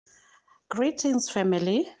Greetings,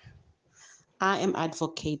 family. I am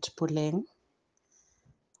Advocate Puleng.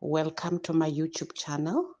 Welcome to my YouTube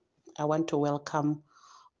channel. I want to welcome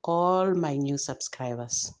all my new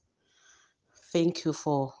subscribers. Thank you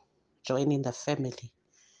for joining the family.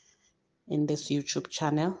 In this YouTube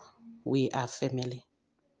channel, we are family.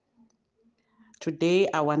 Today,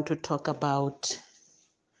 I want to talk about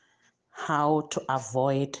how to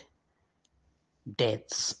avoid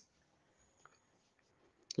debts.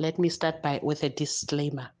 Let me start with a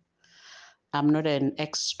disclaimer. I'm not an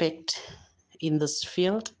expert in this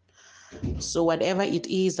field. So whatever it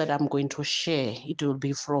is that I'm going to share, it will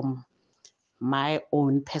be from my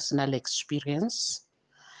own personal experience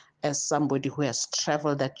as somebody who has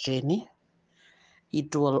traveled that journey.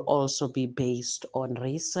 It will also be based on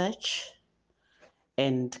research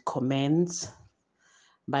and comments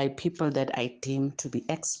by people that I deem to be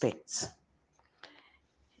experts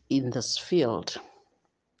in this field.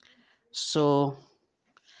 So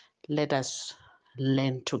let us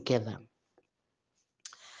learn together.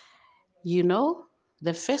 You know,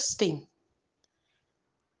 the first thing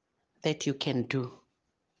that you can do,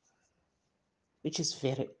 which is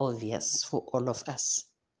very obvious for all of us,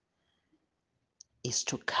 is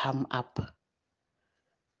to come up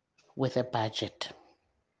with a budget.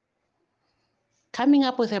 Coming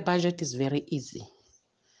up with a budget is very easy,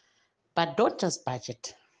 but don't just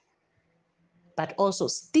budget, but also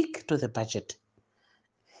stick to the budget,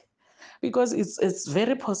 because it's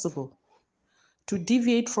very possible to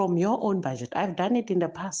deviate from your own budget. I've done it in the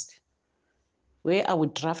past where I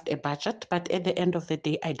would draft a budget, but at the end of the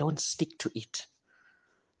day, I don't stick to it.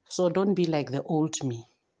 So don't be like the old me.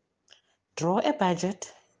 Draw a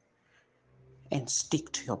budget and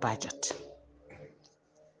stick to your budget.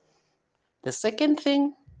 The second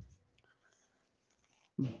thing,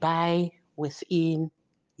 buy within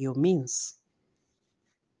your means.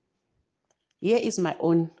 Here is my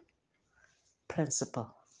own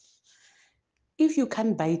principle. If you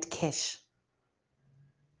can't buy it cash,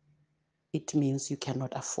 it means you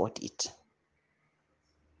cannot afford it.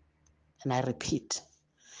 And I repeat,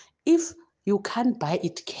 if you can't buy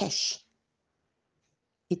it cash,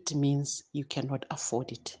 it means you cannot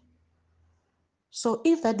afford it. So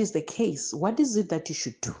if that is the case, what is it that you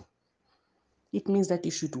should do? It means that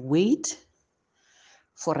you should wait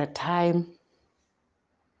for a time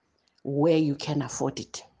where you can afford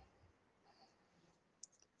it.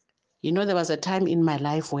 You know, there was a time in my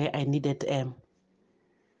life where I needed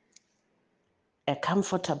a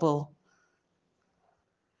comfortable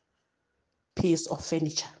piece of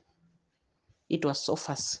furniture. It was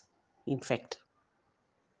sofas, in fact.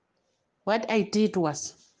 What I did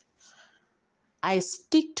was I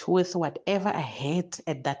sticked with whatever I had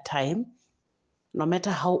at that time, no matter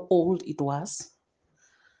how old it was,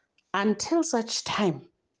 until such time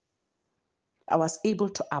I was able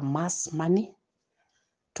to amass money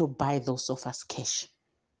to buy those sofas cash.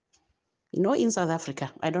 You know, in South Africa,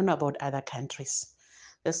 I don't know about other countries,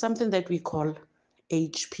 there's something that we call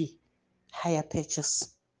HP, hire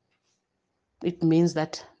purchase. It means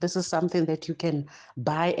that this is something that you can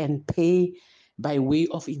buy and pay by way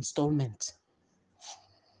of installment.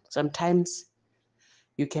 Sometimes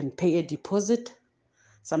you can pay a deposit.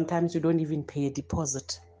 Sometimes you don't even pay a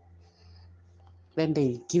deposit. Then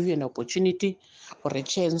they give you an opportunity or a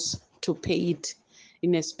chance to pay it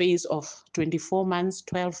in a space of 24 months,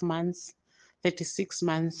 12 months, 36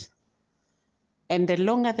 months. And the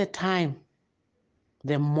longer the time,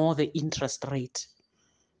 the more the interest rate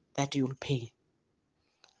that you'll pay.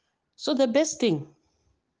 So the best thing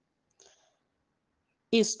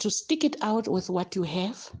is to stick it out with what you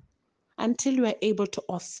have until you are able to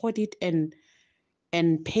afford it and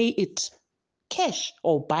pay it cash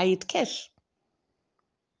or buy it cash.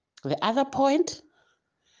 The other point,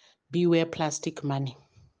 beware plastic money.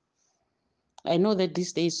 I know that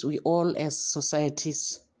these days we all as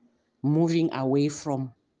societies moving away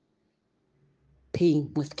from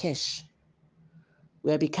paying with cash.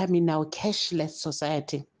 We are becoming now a cashless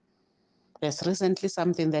society. There's recently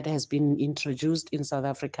something that has been introduced in South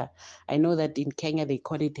Africa. I know that in Kenya they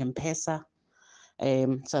call it M-Pesa.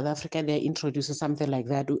 South Africa, they're introducing something like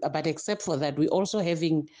that. But except for that, we're also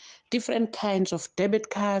having different kinds of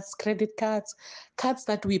debit cards, credit cards, cards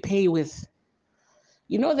that we pay with.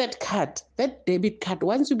 You know that card, that debit card,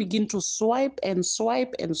 once you begin to swipe and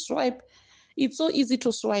swipe and swipe, it's so easy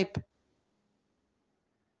to swipe.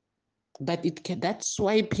 But that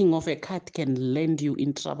swiping of a card can land you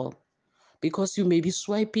in trouble because you may be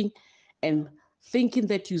swiping and thinking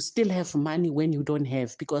that you still have money when you don't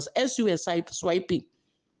have, because as you were swiping,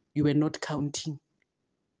 you were not counting.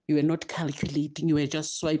 You were not calculating, you were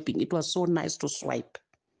just swiping. It was so nice to swipe.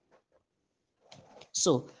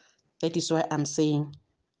 So that is why I'm saying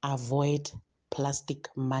avoid plastic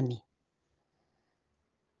money.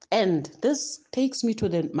 And this takes me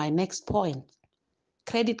to my next point,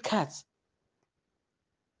 credit cards.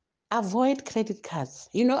 Avoid credit cards.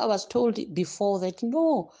 I was told before that,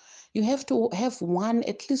 no, you have to have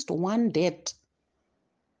at least one debt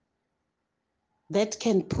that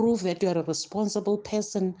can prove that you are a responsible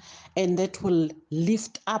person and that will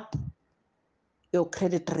lift up your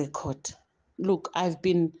credit record. Look, I've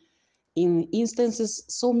been in instances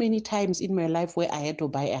so many times in my life where I had to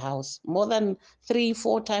buy a house, more than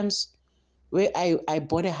 3-4 times where I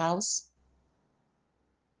bought a house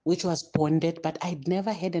which was bonded, but I'd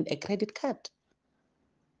never had a credit card.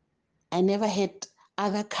 I never had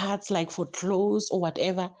other cards like for clothes or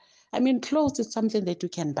whatever. I mean, clothes is something that you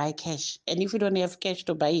can buy cash. And if you don't have cash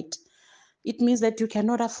to buy it, it means that you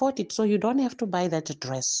cannot afford it. So you don't have to buy that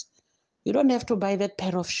dress. You don't have to buy that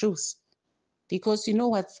pair of shoes. Because you know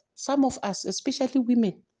what? Some of us, especially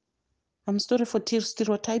women, I'm sorry for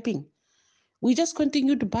stereotyping, we just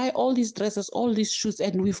continue to buy all these dresses, all these shoes,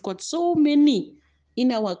 and we've got so many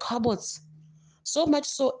in our cupboards. So much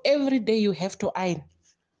so every day you have to iron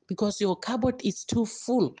because your cupboard is too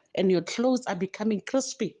full and your clothes are becoming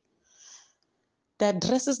crispy. There are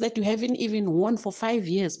dresses that you haven't even worn for 5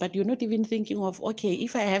 years, but you're not even thinking of, okay,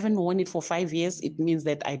 if I haven't worn it for 5 years, it means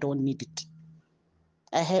that I don't need it.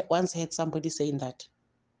 I once heard somebody saying that.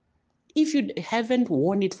 If you haven't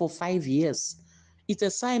worn it for 5 years, it's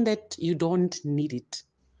a sign that you don't need it.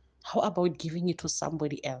 How about giving it to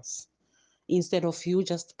somebody else? Instead of you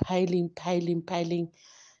just piling,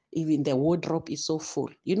 even the wardrobe is so full.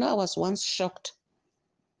 I was once shocked.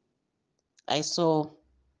 I saw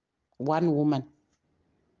one woman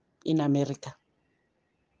in America.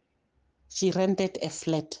 She rented a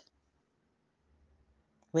flat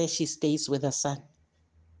where she stays with her son.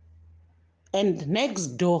 And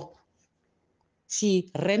next door,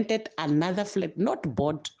 she rented another flat, not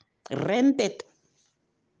bought, rented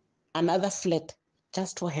another flat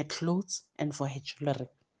just for her clothes and for her jewelry.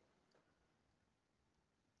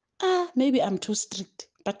 Maybe I'm too strict,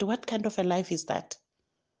 but what kind of a life is that?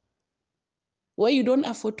 Where you don't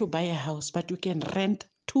afford to buy a house, but you can rent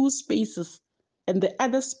 2 spaces, and the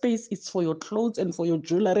other space is for your clothes and for your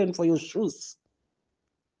jewelry and for your shoes.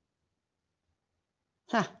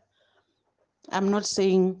 Huh. I'm not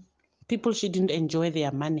saying people shouldn't enjoy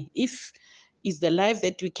their money. If it's the life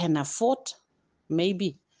that we can afford,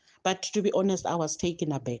 maybe. But to be honest, I was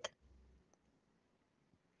taken aback.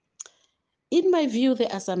 In my view,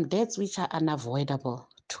 there are some debts which are unavoidable.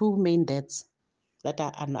 2 main debts that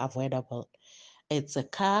are unavoidable. It's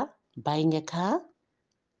buying a car,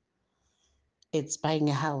 it's buying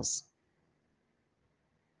a house.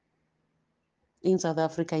 In South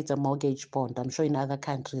Africa, it's a mortgage bond. I'm sure in other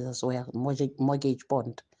countries as well, mortgage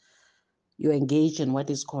bond. You engage in what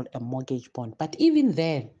is called a mortgage bond. But even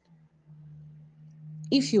then,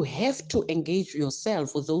 if you have to engage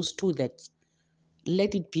yourself with those 2 debts,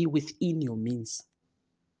 let it be within your means.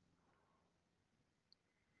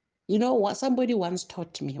 You know what? Somebody once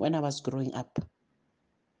taught me when I was growing up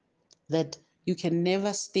that you can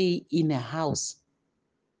never stay in a house.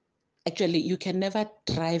 Actually, you can never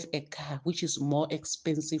drive a car which is more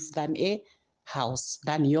expensive than your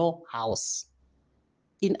house.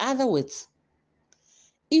 In other words,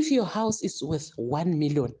 if your house is worth 1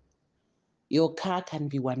 million, your car can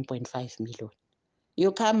be 1.5 million.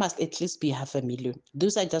 Your car must at least be 500,000.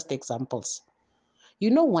 Those are just examples. You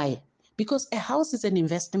know why? Because a house is an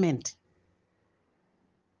investment.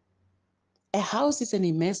 A house is an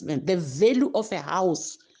investment. The value of a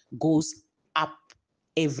house goes up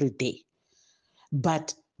every day,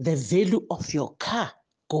 but the value of your car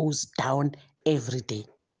goes down every day.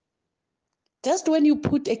 Just when you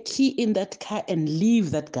put a key in that car and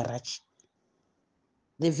leave that garage,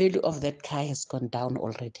 the value of that car has gone down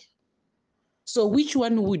already. So which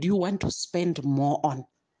one would you want to spend more on?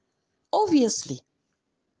 Obviously,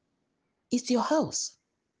 it's your house.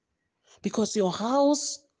 Because your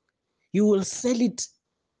house, you will sell it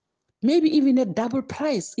maybe even a double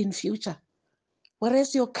price in future.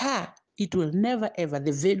 Whereas your car, it will never ever,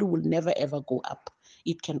 the value will never ever go up.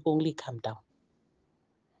 It can only come down.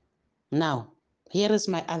 Now, here is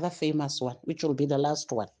my other famous one, which will be the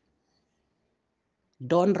last one.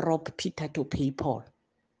 Don't rob Peter to pay Paul.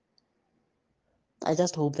 I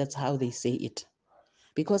just hope that's how they say it.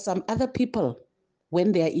 Because some other people,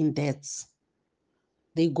 when they are in debts,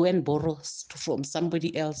 they go and borrow from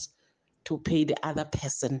somebody else to pay the other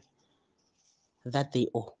person that they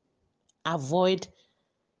owe. Avoid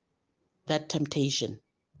that temptation.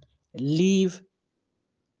 Live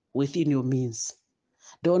within your means.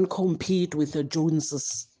 Don't compete with the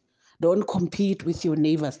Joneses. Don't compete with your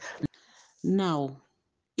neighbors. Now,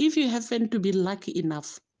 if you happen to be lucky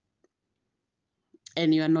enough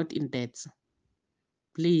and you are not in debt,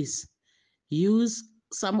 please use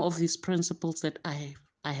some of these principles that I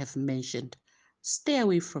have mentioned. Stay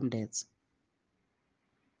away from debts.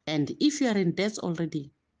 And if you are in debt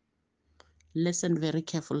already, listen very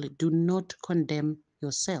carefully. Do not condemn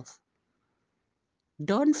yourself.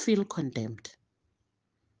 Don't feel condemned.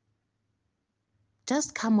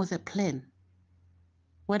 Just come with a plan,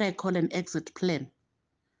 what I call an exit plan,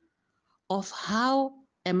 of how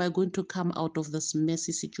am I going to come out of this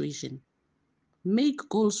messy situation. Make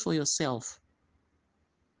goals for yourself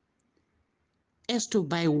as to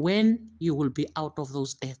by when you will be out of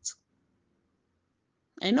those debts.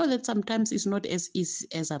 I know that sometimes it's not as easy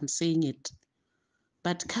as I'm saying it,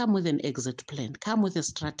 but come with an exit plan. Come with a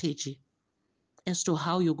strategy as to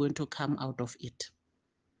how you're going to come out of it.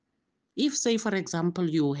 If, say, for example,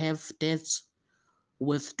 you have debts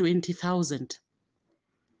with 20,000,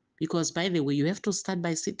 because by the way, you have to start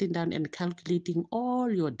by sitting down and calculating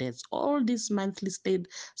all your debts, all these monthly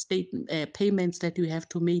payments that you have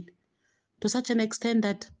to make, to such an extent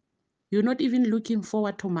that you're not even looking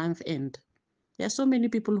forward to month end. There are so many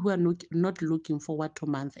people who are not looking forward to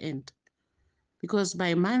month end, because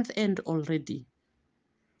by month end already,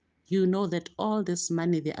 you know that all this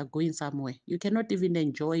money, they are going somewhere. You cannot even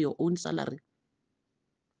enjoy your own salary.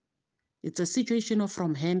 It's a situation of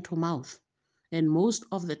from hand to mouth. And most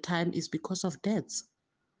of the time is because of debts.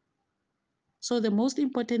 So the most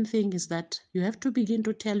important thing is that you have to begin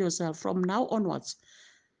to tell yourself from now onwards,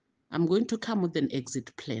 I'm going to come with an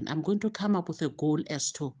exit plan. I'm going to come up with a goal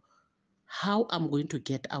as to how I'm going to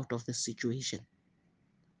get out of the situation.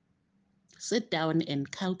 Sit down and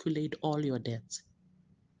calculate all your debts.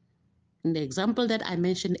 In the example that I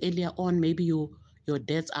mentioned earlier on, maybe your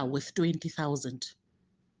debts are worth 20,000.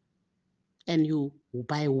 And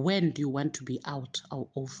by when do you want to be out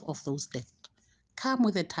of those debts? Come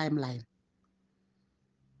with a timeline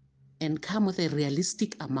and come with a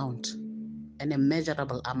realistic amount and a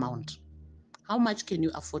measurable amount. How much can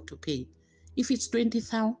you afford to pay? If it's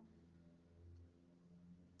 20,000,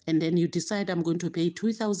 and then you decide I'm going to pay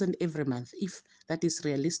 2,000 every month, if that is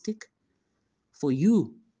realistic for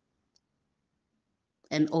you,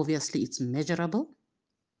 and obviously it's measurable,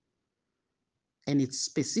 and it's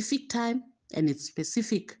specific time, and it's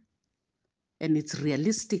specific, and it's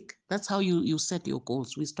realistic. That's how you set your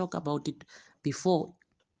goals. We talked about it before.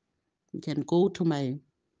 You can go to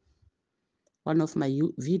one of my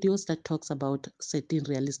videos that talks about setting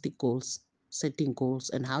realistic goals, setting goals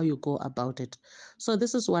and how you go about it. So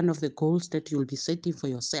this is one of the goals that you'll be setting for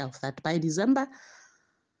yourself, that by December,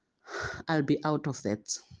 I'll be out of that.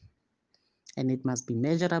 And it must be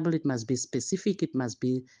measurable, it must be specific, it must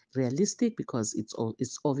be realistic, because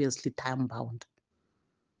it's obviously time bound.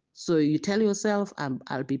 So you tell yourself,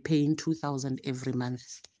 I'll be paying 2,000 every month.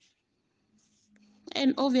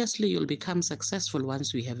 And obviously you'll become successful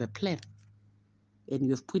once you have a plan and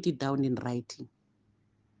you've put it down in writing.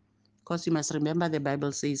 Because you must remember, the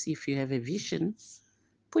Bible says if you have a vision,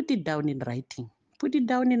 put it down in writing. Put it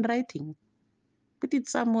down in writing. Put it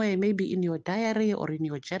somewhere, maybe in your diary or in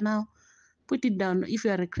your journal. Put it down. If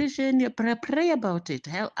you are a Christian, you pray about it.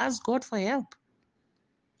 Ask God for help.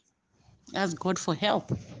 Ask God for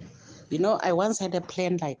help. You know, I once had a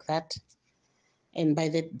plan like that. And by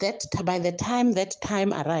the time that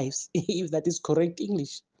time arrives, if that is correct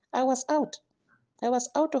English, I was out. I was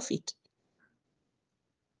out of it.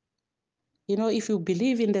 You know, if you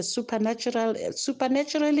believe in the supernatural,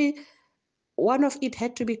 supernaturally, one of it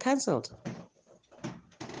had to be cancelled.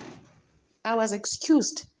 I was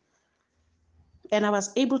excused, and I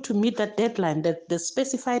was able to meet that deadline, the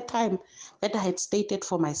specified time that I had stated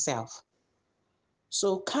for myself.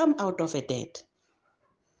 So come out of a debt,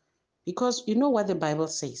 because you know what the Bible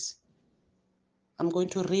says. I'm going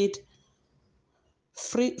to read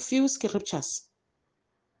few scriptures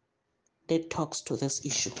that talks to this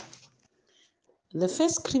issue. The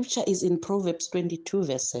first scripture is in Proverbs 22,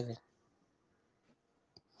 verse 7.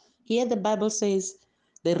 Here the Bible says,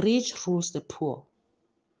 the rich rules the poor.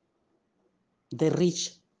 The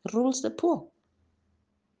rich rules the poor.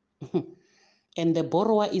 And the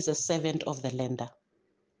borrower is a servant of the lender.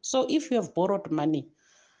 So if you have borrowed money,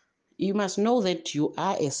 you must know that you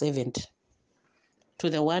are a servant to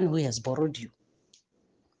the one who has borrowed you.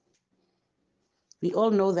 We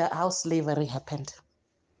all know that how slavery happened.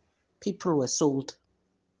 People were sold.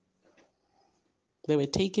 They were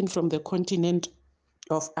taken from the continent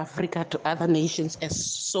of Africa to other nations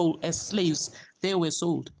as slaves. They were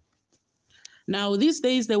sold. Now, these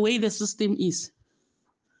days, the way the system is,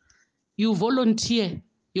 You volunteer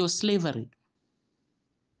your slavery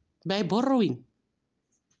by borrowing.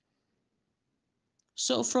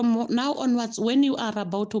 So from now onwards, when you are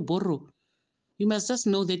about to borrow, you must just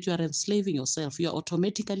know that you are enslaving yourself. You are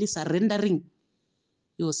automatically surrendering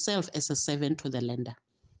yourself as a servant to the lender.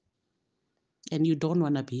 And you don't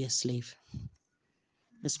want to be a slave,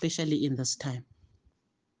 especially in this time.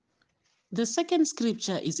 The second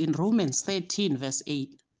scripture is in Romans 13, verse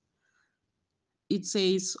 8. It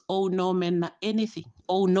says, owe no man anything.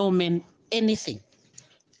 Owe no man anything.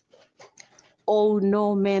 Owe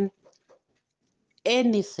no man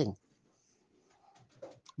anything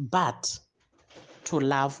but to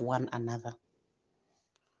love one another.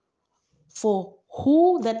 For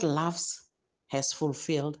who that loves has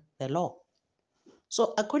fulfilled the law.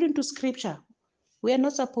 So according to scripture, we are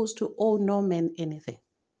not supposed to owe no man anything.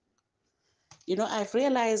 You know, I've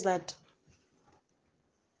realized that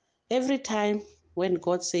every time when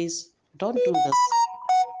God says, don't do this,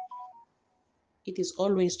 it is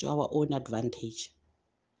always to our own advantage.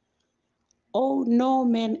 Owe no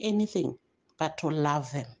man anything but to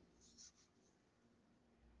love them.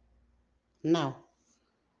 Now,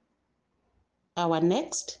 our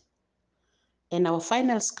next and our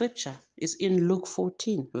final scripture is in Luke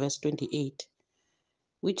 14, verse 28,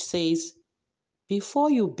 which says,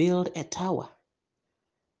 before you build a tower,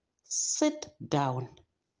 sit down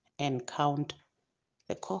and count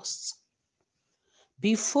the costs.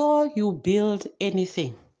 Before you build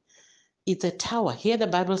anything, it's a tower. Here the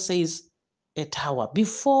Bible says a tower.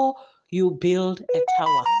 Before you build a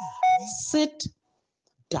tower, sit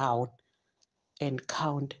down and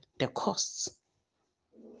count the costs.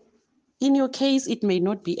 In your case, it may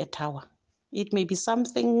not be a tower. It may be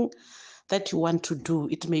something that you want to do.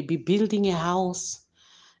 It may be building a house.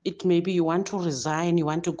 It may be you want to resign, you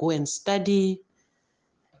want to go and study.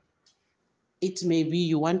 It may be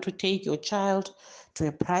you want to take your child to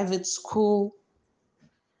a private school.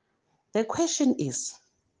 The question is,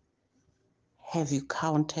 have you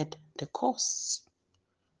counted the costs?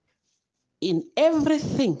 In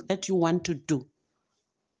everything that you want to do,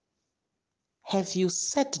 have you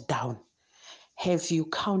sat down? Have you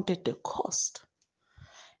counted the cost?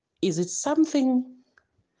 Is it something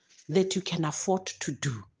that you can afford to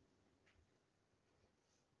do?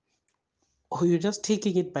 Or you're just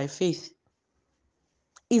taking it by faith?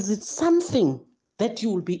 Is it something that you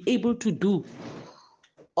will be able to do?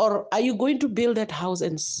 Or are you going to build that house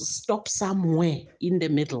and stop somewhere in the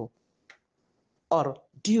middle? Or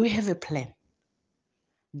do you have a plan?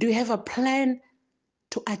 Do you have a plan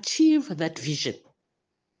to achieve that vision?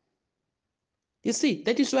 You see,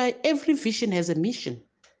 that is why every vision has a mission.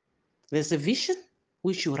 There's a vision,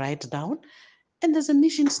 which you write down, and there's a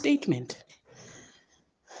mission statement.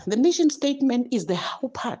 The mission statement is the how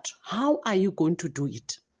part. How are you going to do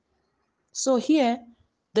it? So here,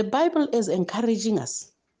 the Bible is encouraging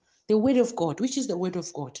us. The Word of God, which is the Word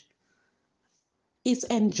of God, is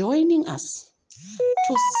enjoining us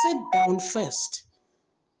to sit down first.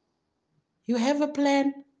 You have a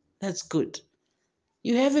plan, that's good.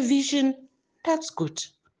 You have a vision, that's good.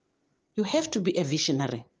 You have to be a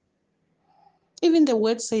visionary. Even the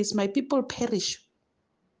word says, my people perish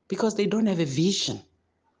because they don't have a vision.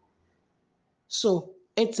 So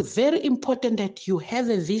it's very important that you have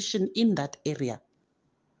a vision in that area.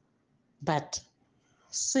 But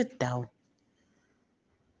sit down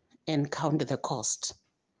and count the cost.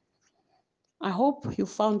 I hope you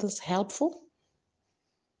found this helpful.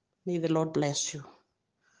 May the Lord bless you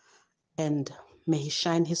and may He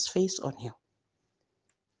shine His face on you.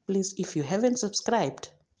 Please, if you haven't subscribed,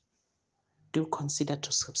 do consider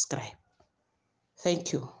to subscribe.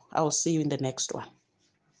 Thank you. I will see you in the next one.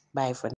 Bye for now.